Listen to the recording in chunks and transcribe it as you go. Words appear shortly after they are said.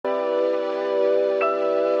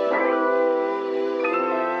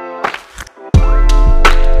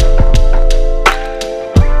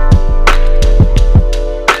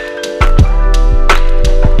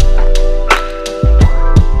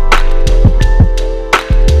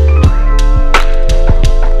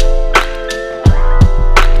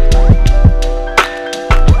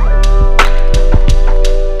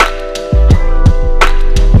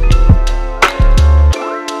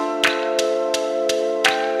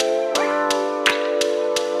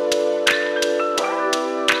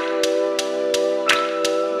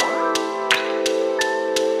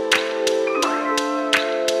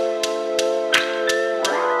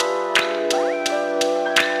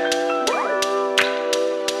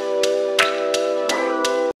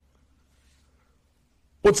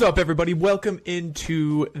What's up, everybody? Welcome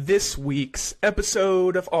into this week's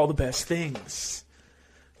episode of All the Best Things.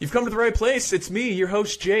 You've come to the right place. It's me, your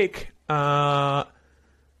host, Jake. What's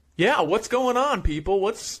going on, people?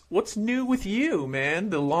 What's new with you, man?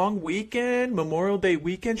 The long weekend, Memorial Day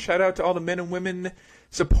weekend. Shout out to all the men and women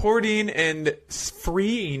supporting and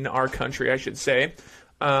freeing our country, I should say.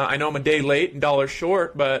 I know I'm a day late and dollar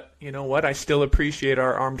short, but you know what? I still appreciate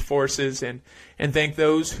our armed forces and thank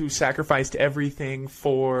those who sacrificed everything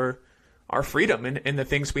for our freedom and the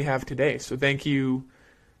things we have today. So thank you,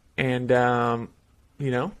 and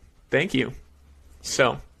thank you.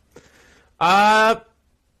 So,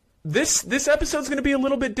 this episode's going to be a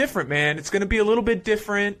little bit different, man. It's going to be a little bit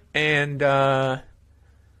different, and I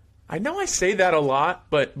know I say that a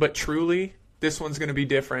lot, but truly, this one's going to be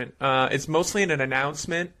different. It's mostly an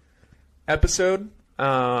announcement episode.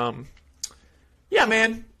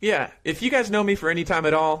 If you guys know me for any time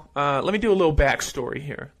at all, let me do a little backstory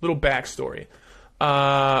here.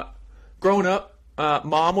 Growing up,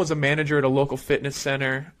 Mom was a manager at a local fitness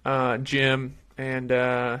center, gym, and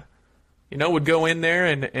would go in there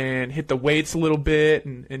and hit the weights a little bit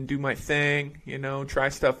and do my thing, try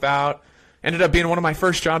stuff out. Ended up being one of my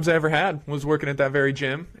first jobs I ever had, was working at that very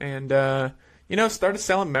gym, and started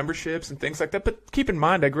selling memberships and things like that. But keep in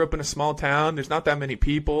mind, I grew up in a small town. There's not that many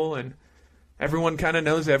people, and everyone kind of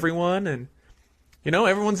knows everyone, and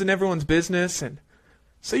everyone's in everyone's business, and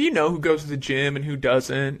so who goes to the gym and who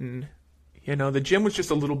doesn't, and the gym was just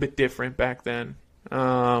a little bit different back then.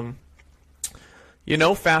 Fast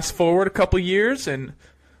forward a couple years and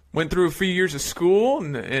went through a few years of school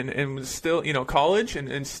and was still, college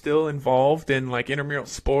and still involved in like intramural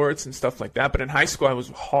sports and stuff like that. But in high school, I was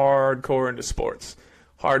hardcore into sports.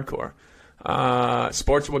 Sports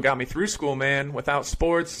are what got me through school, man. Without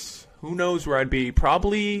sports, who knows where I'd be?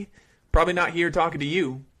 Probably not here talking to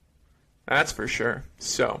you. That's for sure.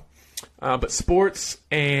 So, but sports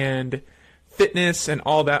and fitness and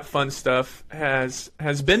all that fun stuff has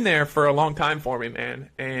been there for a long time for me, man.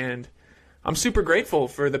 And I'm super grateful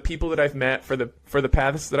for the people that I've met, for the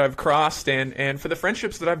paths that I've crossed, and for the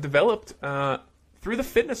friendships that I've developed through the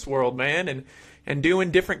fitness world, man, and doing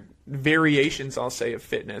different variations, I'll say, of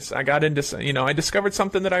fitness. I got into, I discovered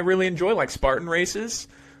something that I really enjoy, like Spartan races.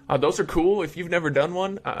 Those are cool. If you've never done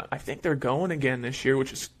one, I think they're going again this year,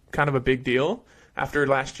 which is kind of a big deal. After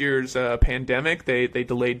last year's pandemic, they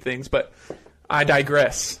delayed things, but I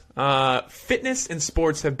digress. Fitness and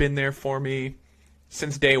sports have been there for me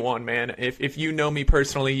since day one, man. If you know me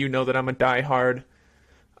personally, you know that I'm a diehard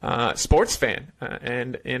sports fan,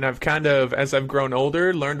 and I've kind of, as I've grown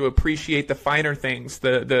older, learned to appreciate the finer things,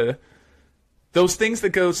 those things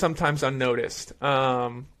that go sometimes unnoticed.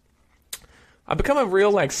 I've become a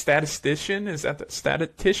real statistician. Is that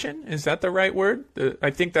the right word?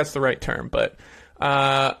 I think that's the right term, but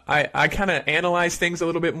I kind of analyze things a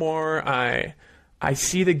little bit more. I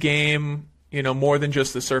see the game, more than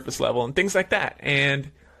just the surface level and things like that.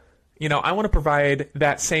 And, I want to provide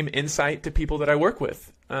that same insight to people that I work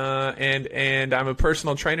with. And I'm a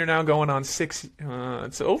personal trainer now going on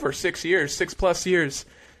it's over 6 years, 6+ years.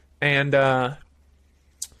 And, man,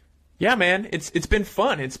 it's been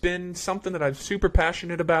fun. It's been something that I'm super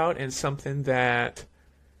passionate about and something that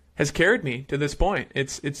has carried me to this point.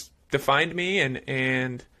 It's defined me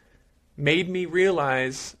and made me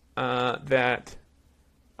realize, that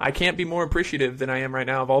I can't be more appreciative than I am right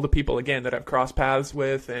now of all the people, again, that I've crossed paths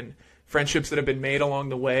with and friendships that have been made along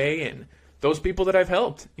the way and those people that I've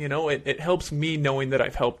helped. It helps me knowing that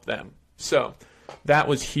I've helped them. So that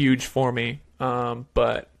was huge for me.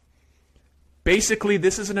 But basically,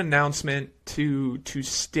 this is an announcement to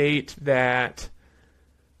state that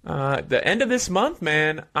the end of this month,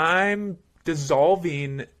 man, I'm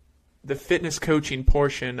dissolving the fitness coaching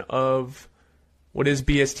portion of what is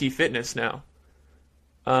BST Fitness now.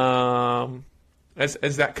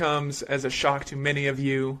 As that comes as a shock to many of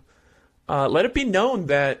you, let it be known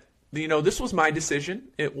that, this was my decision.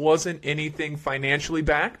 It wasn't anything financially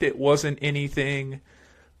backed. It wasn't anything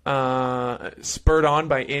spurred on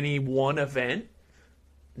by any one event.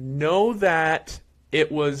 Know that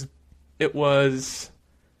it was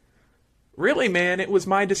really, man, it was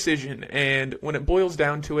my decision. And when it boils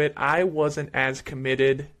down to it, I wasn't as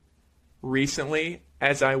committed recently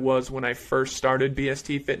as I was when I first started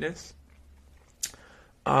BST Fitness.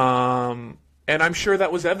 And I'm sure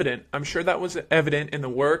that was evident. I'm sure that was evident in the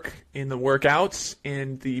work, in the workouts,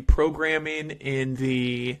 in the programming, in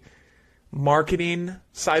the marketing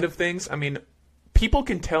side of things. I mean, people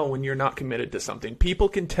can tell when you're not committed to something. People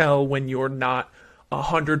can tell when you're not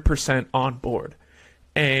 100% on board.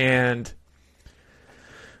 And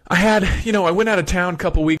I went out of town a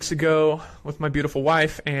couple weeks ago with my beautiful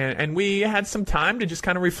wife, and we had some time to just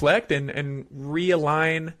kind of reflect and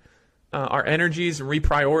realign our energies and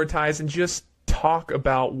reprioritize and just talk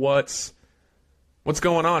about what's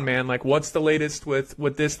going on, man. Like, what's the latest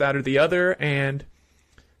with this, that, or the other. And,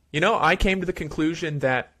 I came to the conclusion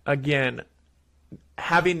that, again,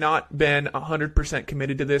 having not been 100%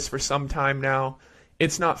 committed to this for some time now,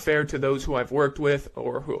 it's not fair to those who I've worked with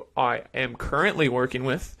or who I am currently working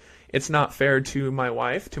with. It's not fair to my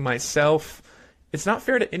wife, to myself. It's not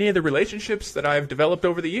fair to any of the relationships that I've developed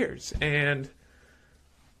over the years. And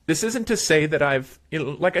this isn't to say that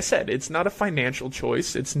like I said, it's not a financial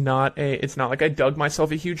choice. It's not like I dug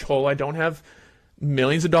myself a huge hole. I don't have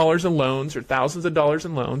millions of dollars in loans or thousands of dollars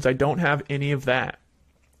in loans. I don't have any of that.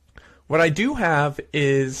 What I do have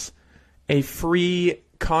is a free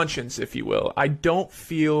conscience, if you will. I don't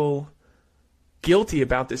feel guilty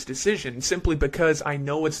about this decision simply because I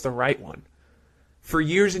know it's the right one. For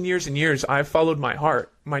years and years and years, I've followed my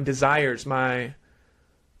heart, my desires, my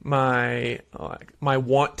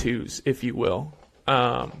want tos, if you will.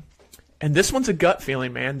 And this one's a gut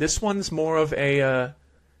feeling, man. This one's more of a,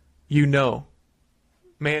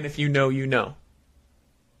 man, if you know, you know.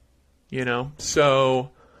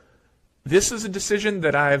 So this is a decision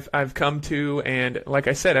that I've come to, and like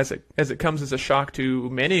I said, as it comes as a shock to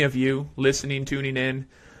many of you listening, tuning in,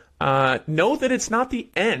 know that it's not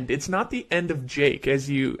the end. It's not the end of Jake as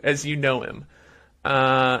you know him.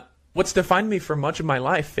 What's defined me for much of my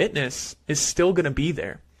life, fitness, is still going to be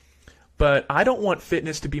there. But I don't want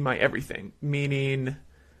fitness to be my everything, meaning,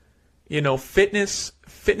 fitness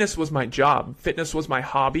was my job. Fitness was my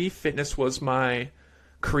hobby. Fitness was my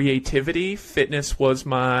creativity. Fitness was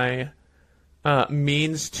my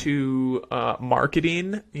means to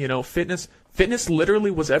marketing. Fitness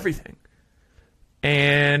literally was everything.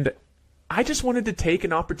 And I just wanted to take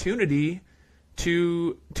an opportunity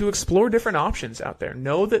to explore different options out there.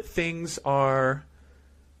 Know that things are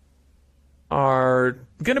going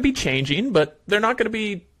to be changing, but they're not going to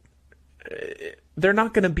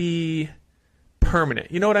be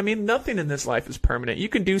permanent. You know what I mean? Nothing in this life is permanent. You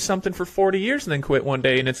can do something for 40 years and then quit one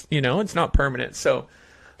day, and it's not permanent. So,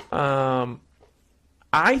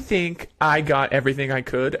 I think I got everything I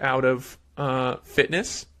could out of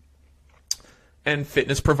fitness, and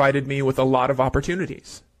fitness provided me with a lot of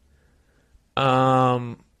opportunities.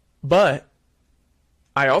 But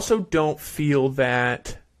I also don't feel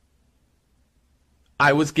that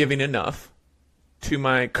I was giving enough to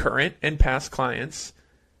my current and past clients.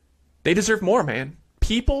 They deserve more, man.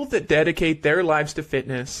 People that dedicate their lives to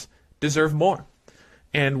fitness deserve more.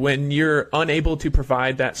 And when you're unable to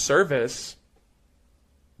provide that service,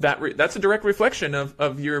 that's a direct reflection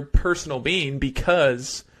of your personal being,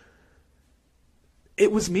 because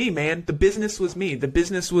it was me, man. The business was me. The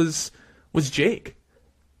business was Jake.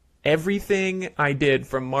 Everything I did,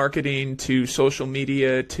 from marketing to social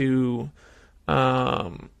media to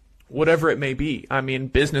whatever it may be. I mean,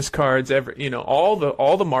 business cards, all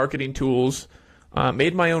the marketing tools,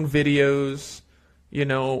 made my own videos.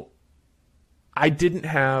 I didn't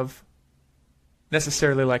have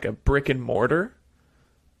necessarily like a brick and mortar,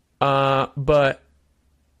 but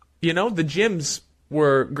the gyms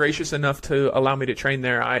were gracious enough to allow me to train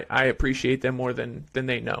there. I appreciate them more than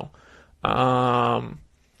they know. Man,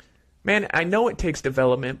 I know it takes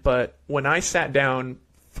development, but when I sat down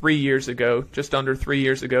 3 years ago, just under 3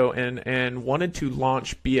 years ago, and wanted to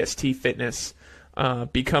launch BST Fitness,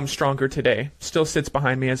 Become Stronger Today, still sits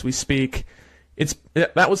behind me as we speak.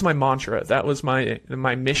 That was my mantra. That was my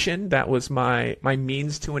mission. That was my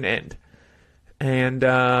means to an end. And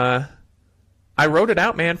I wrote it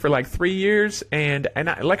out, man, for like 3 years, and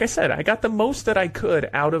like I said, I got the most that I could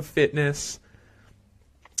out of fitness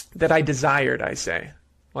that I desired, I say.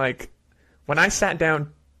 Like, when I sat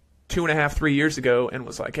down 2.5, 3 years ago and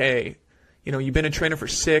was like, hey, you've been a trainer for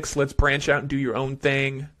 6, let's branch out and do your own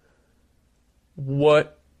thing.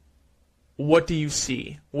 What do you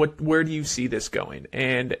see? Where do you see this going?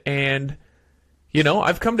 And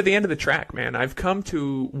I've come to the end of the track, man. I've come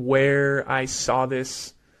to where I saw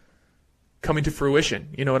this coming to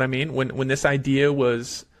fruition. You know what I mean? When this idea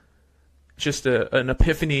was just an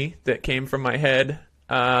epiphany that came from my head,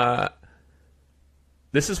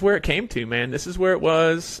 this is where it came to, man. This is where it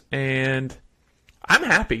was, and I'm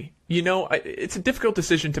happy. It's a difficult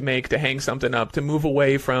decision to make, to hang something up, to move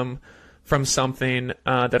away from something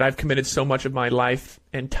that I've committed so much of my life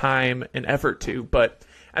and time and effort to. But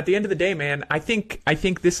at the end of the day, man, I think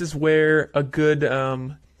this is where a good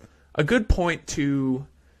point to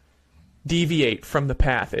deviate from the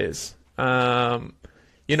path is.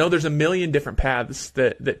 There's a million different paths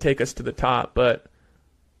that take us to the top, but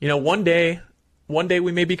one day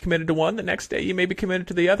we may be committed to one, the next day you may be committed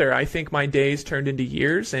to the other. I think my days turned into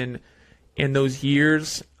years, and those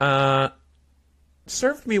years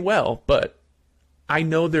served me well, but I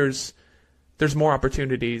know there's more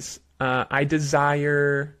opportunities. My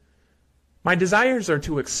desires are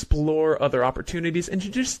to explore other opportunities,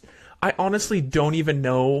 and I honestly don't even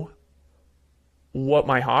know what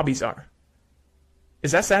my hobbies are.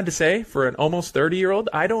 Is that sad to say for an almost 30-year-old?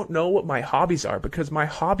 I don't know what my hobbies are because my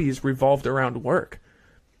hobbies revolved around work.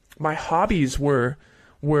 My hobbies were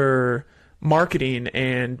marketing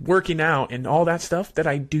and working out and all that stuff that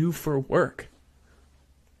I do for work.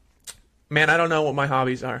 Man, I don't know what my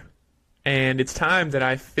hobbies are. And it's time that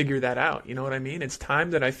I figure that out. You know what I mean? It's time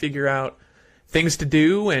that I figure out things to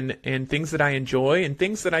do and things that I enjoy and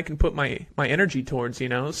things that I can put my energy towards,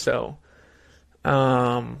 So,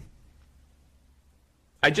 I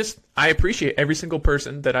appreciate every single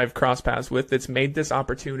person that I've crossed paths with that's made this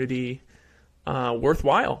opportunity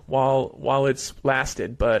worthwhile while it's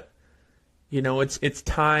lasted. But it's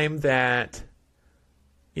time that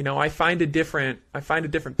I find a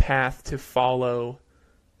different path to follow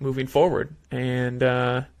moving forward. And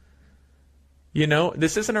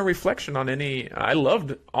this isn't a reflection on any. I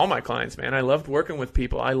loved all my clients, man. I loved working with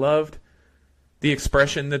people. I loved the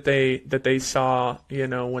expression that they saw,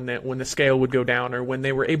 when the scale would go down, or when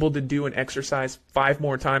they were able to do an exercise 5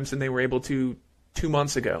 more times than they were able to 2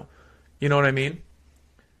 months ago. You know what I mean?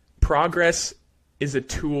 Progress is a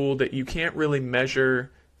tool that you can't really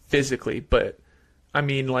measure physically, but I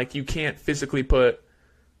mean, like, you can't physically put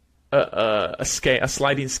a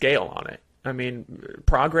sliding scale on it. I mean,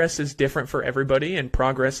 progress is different for everybody, and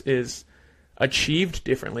progress is achieved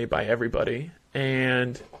differently by everybody.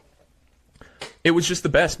 And it was just the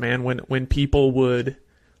best, man, when people would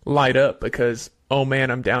light up because, oh man,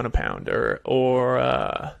 I'm down a pound, or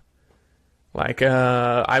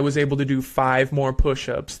I was able to do 5 more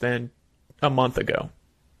push-ups than a month ago.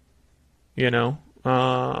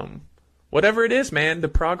 Whatever it is, man, the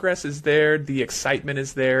progress is there, the excitement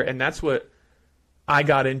is there, and that's what I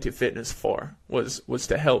got into fitness for, was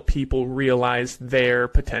to help people realize their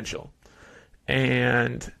potential.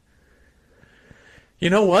 And you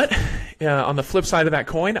know what? On the flip side of that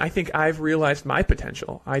coin, I think I've realized my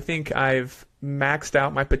potential. I think I've maxed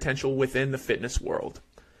out my potential within the fitness world.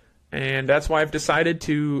 And that's why I've decided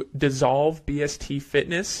to dissolve BST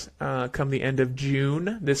Fitness come the end of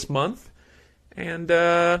June this month. And,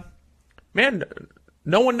 man,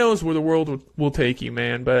 no one knows where the world will take you,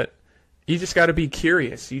 man. But you just got to be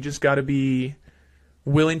curious. You just got to be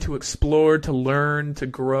willing to explore, to learn, to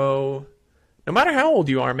grow. No matter how old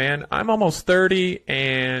you are, man. I'm almost 30,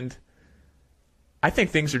 and I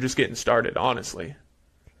think things are just getting started, honestly.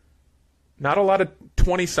 Not a lot of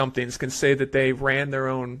 20-somethings can say that they ran their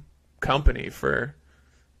own company for,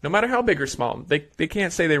 no matter how big or small, they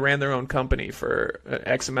can't say they ran their own company for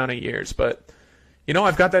X amount of years. But,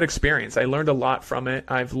 I've got that experience. I learned a lot from it.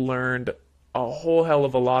 I've learned a whole hell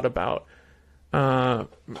of a lot about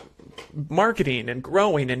marketing and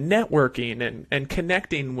growing and networking and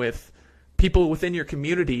connecting with people within your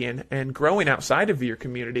community and growing outside of your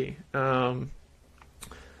community. To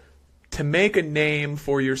make a name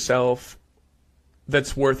for yourself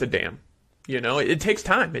that's worth a damn. It takes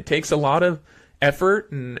time. It takes a lot of effort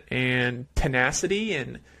and tenacity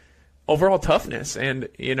and overall toughness. And,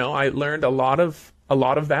 I learned a lot of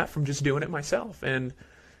that from just doing it myself. And,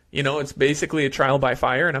 it's basically a trial by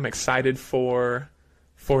fire, and I'm excited for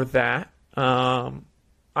that. I'm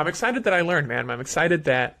excited that I learned, man. I'm excited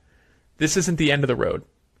that this isn't the end of the road.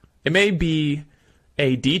 It may be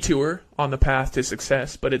a detour on the path to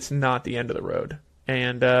success, but it's not the end of the road.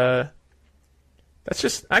 And that's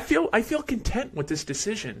just, I feel content with this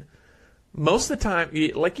decision. Most of the time,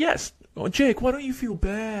 like, yes, oh, Jake, why don't you feel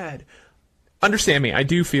bad? Understand me, I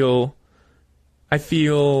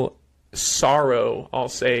feel sorrow, I'll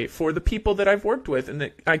say, for the people that I've worked with and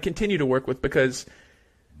that I continue to work with, because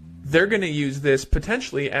they're going to use this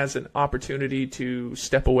potentially as an opportunity to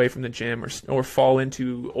step away from the gym or fall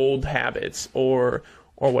into old habits or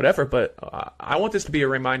whatever. But I want this to be a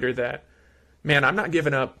reminder that, man, I'm not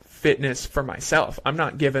giving up fitness for myself. I'm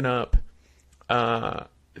not giving up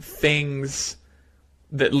things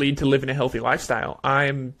that lead to living a healthy lifestyle.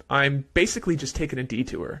 I'm basically just taking a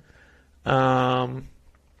detour.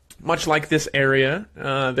 Much like this area,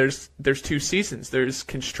 there's 2 seasons. There's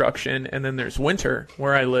construction and then there's winter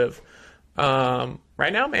where I live.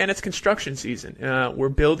 Right now, man, it's construction season. We're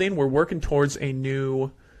building. We're working towards a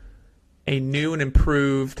new and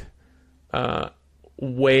improved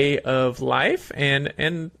way of life,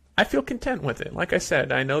 and I feel content with it. Like I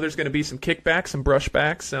said, I know there's going to be some kickbacks, some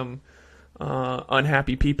brushbacks, some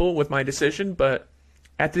unhappy people with my decision, but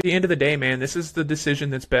at the end of the day, man, this is the decision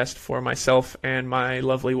that's best for myself and my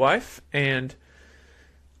lovely wife, and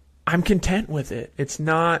I'm content with it.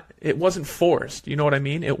 It wasn't forced. You know what I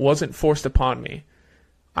mean? It wasn't forced upon me.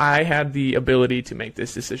 I had the ability to make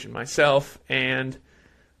this decision myself, and,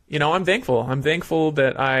 I'm thankful. I'm thankful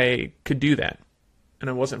that I could do that, and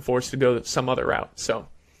I wasn't forced to go some other route. So,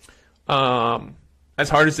 as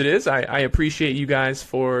hard as it is, I appreciate you guys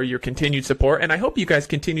for your continued support, and I hope you guys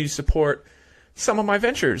continue to support some of my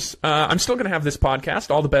ventures. I'm still going to have this podcast,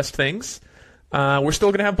 All the Best Things. We're still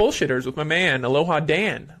going to have Bullshitters with my man, Aloha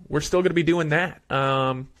Dan. We're still going to be doing that.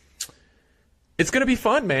 It's going to be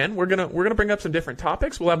fun, man. We're gonna bring up some different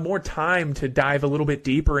topics. We'll have more time to dive a little bit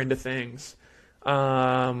deeper into things.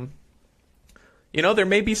 There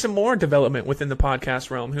may be some more development within the podcast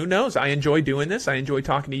realm. Who knows? I enjoy doing this. I enjoy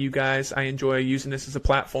talking to you guys. I enjoy using this as a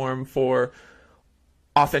platform for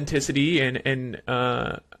authenticity, and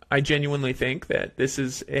I genuinely think that this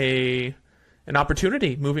is an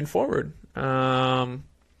opportunity moving forward. I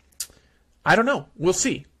don't know. We'll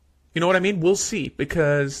see. You know what I mean? We'll see,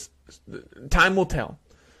 because time will tell.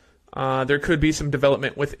 There could be some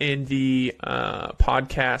development within the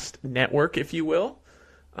podcast network, if you will.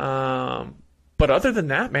 But other than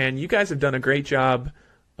that, man, you guys have done a great job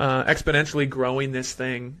exponentially growing this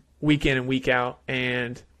thing week in and week out.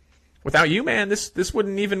 And without you, man, this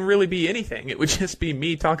wouldn't even really be anything. It would just be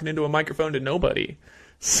me talking into a microphone to nobody.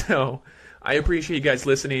 So I appreciate you guys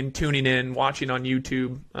listening, tuning in, watching on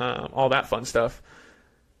YouTube, all that fun stuff.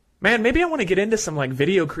 Man, maybe I want to get into some like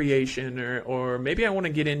video creation, or maybe I want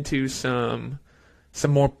to get into some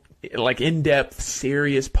more like in-depth,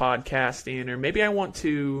 serious podcasting, or maybe I want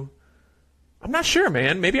to. I'm not sure,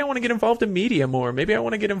 man. Maybe I want to get involved in media more. Maybe I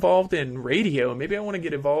want to get involved in radio. Maybe I want to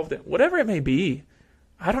get involved in whatever it may be.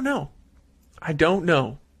 I don't know.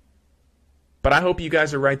 But I hope you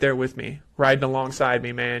guys are right there with me, riding alongside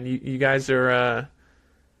me, man. You guys are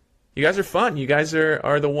fun. You guys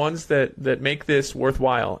are the ones that make this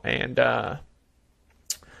worthwhile. And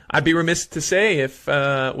I'd be remiss to say if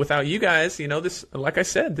without you guys, this, like I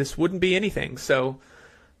said, this wouldn't be anything. So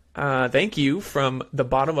thank you from the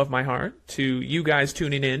bottom of my heart to you guys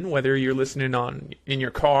tuning in, whether you're listening in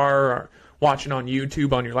your car or watching on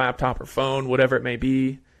YouTube on your laptop or phone, whatever it may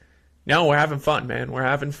be. No, we're having fun, man. We're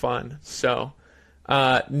having fun. So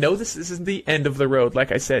no, this isn't the end of the road.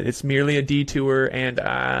 Like I said, it's merely a detour.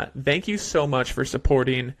 And thank you so much for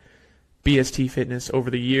supporting BST Fitness over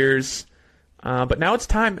the years. But now it's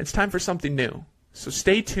time. It's time for something new. So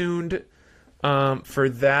stay tuned for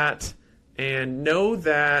that. And know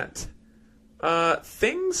that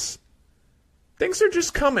things are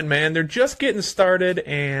just coming, man. They're just getting started,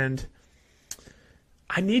 and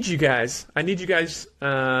I need you guys.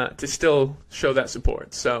 To still show that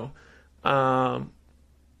support. So,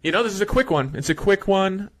 this is a quick one. It's a quick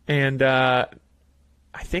one, and I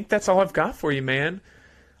think that's all I've got for you, man.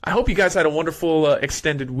 I hope you guys had a wonderful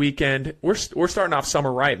extended weekend. We're starting off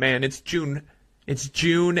summer right, man. It's June. It's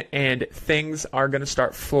June, and things are going to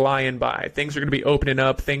start flying by. Things are going to be opening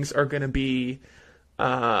up. Things are going to be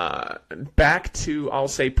back to, I'll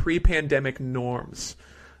say, pre-pandemic norms.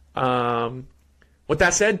 With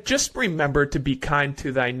that said, just remember to be kind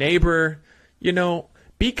to thy neighbor.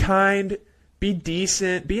 Be kind, be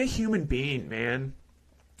decent, be a human being, man.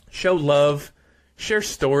 Show love, share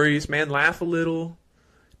stories, man. Laugh a little.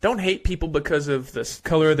 Don't hate people because of the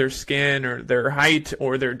color of their skin or their height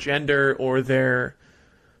or their gender or their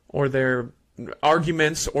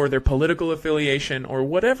arguments or their political affiliation or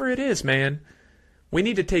whatever it is, man. We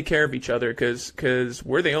need to take care of each other because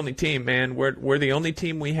we're the only team, man. We're the only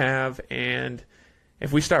team we have, and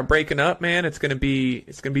if we start breaking up, man, it's gonna be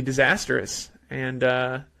disastrous. And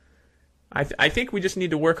I think we just need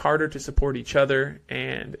to work harder to support each other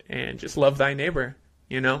and just love thy neighbor,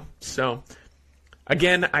 So.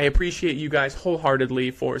 Again, I appreciate you guys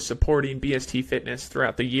wholeheartedly for supporting BST Fitness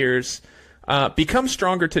throughout the years. Become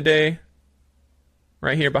stronger today,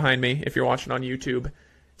 right here behind me, if you're watching on YouTube.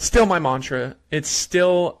 Still my mantra. It's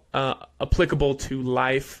still applicable to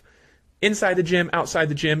life. Inside the gym, outside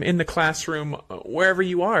the gym, in the classroom, wherever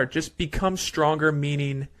you are. Just become stronger,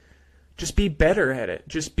 meaning just be better at it.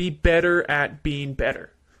 Just be better at being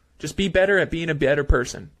better. Just be better at being a better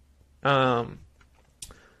person.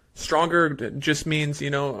 Stronger just means,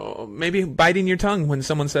 maybe biting your tongue when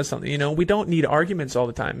someone says something. We don't need arguments all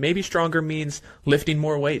the time. Maybe stronger means lifting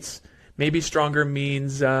more weights. Maybe stronger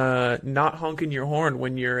means not honking your horn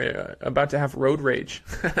when you're about to have road rage.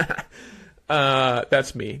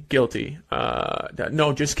 That's me. Guilty.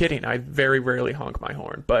 No, just kidding. I very rarely honk my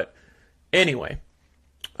horn. But anyway,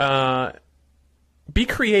 be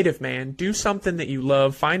creative, man. Do something that you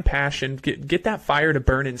love. Find passion. Get that fire to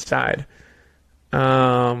burn inside.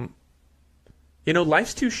 Life's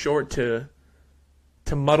too short to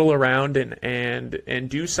muddle around and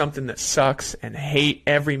do something that sucks and hate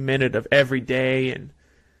every minute of every day. And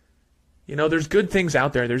there's good things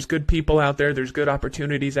out there. There's good people out there. There's good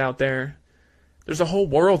opportunities out there. There's a whole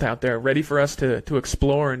world out there ready for us to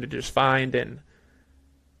explore and to just find. And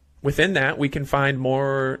within that, we can find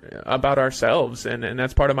more about ourselves. And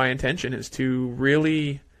that's part of my intention, is to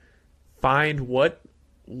really find what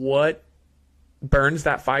burns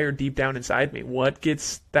that fire deep down inside me. What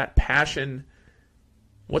gets that passion?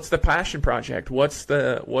 What's the passion project? What's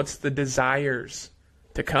the desires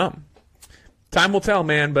to come? Time will tell,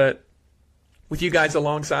 man, but with you guys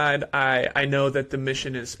alongside, I know that the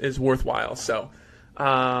mission is worthwhile. So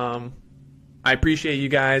I appreciate you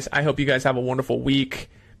guys. I hope you guys have a wonderful week.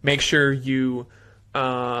 Make sure you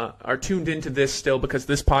are tuned into this still, because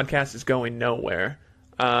this podcast is going nowhere.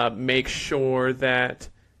 Make sure that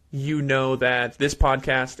you know that this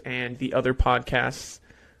podcast and the other podcasts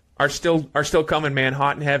are still coming, man,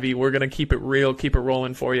 hot and heavy. We're going to keep it real, keep it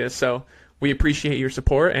rolling for you. So we appreciate your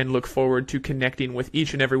support and look forward to connecting with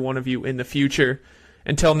each and every one of you in the future.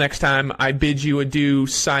 Until next time, I bid you adieu,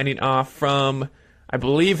 signing off from, I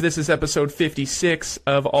believe this is episode 56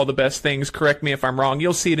 of All the Best Things. Correct me if I'm wrong.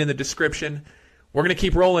 You'll see it in the description. We're going to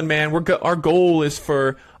keep rolling, man. Our goal is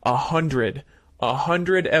for 100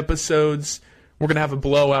 episodes. We're going to have a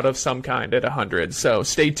blowout of some kind at 100. So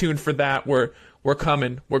stay tuned for that. We're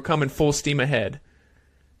coming full steam ahead.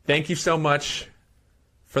 Thank you so much.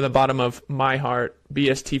 From the bottom of my heart,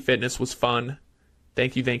 BST Fitness was fun.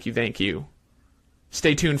 Thank you.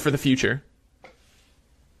 Stay tuned for the future.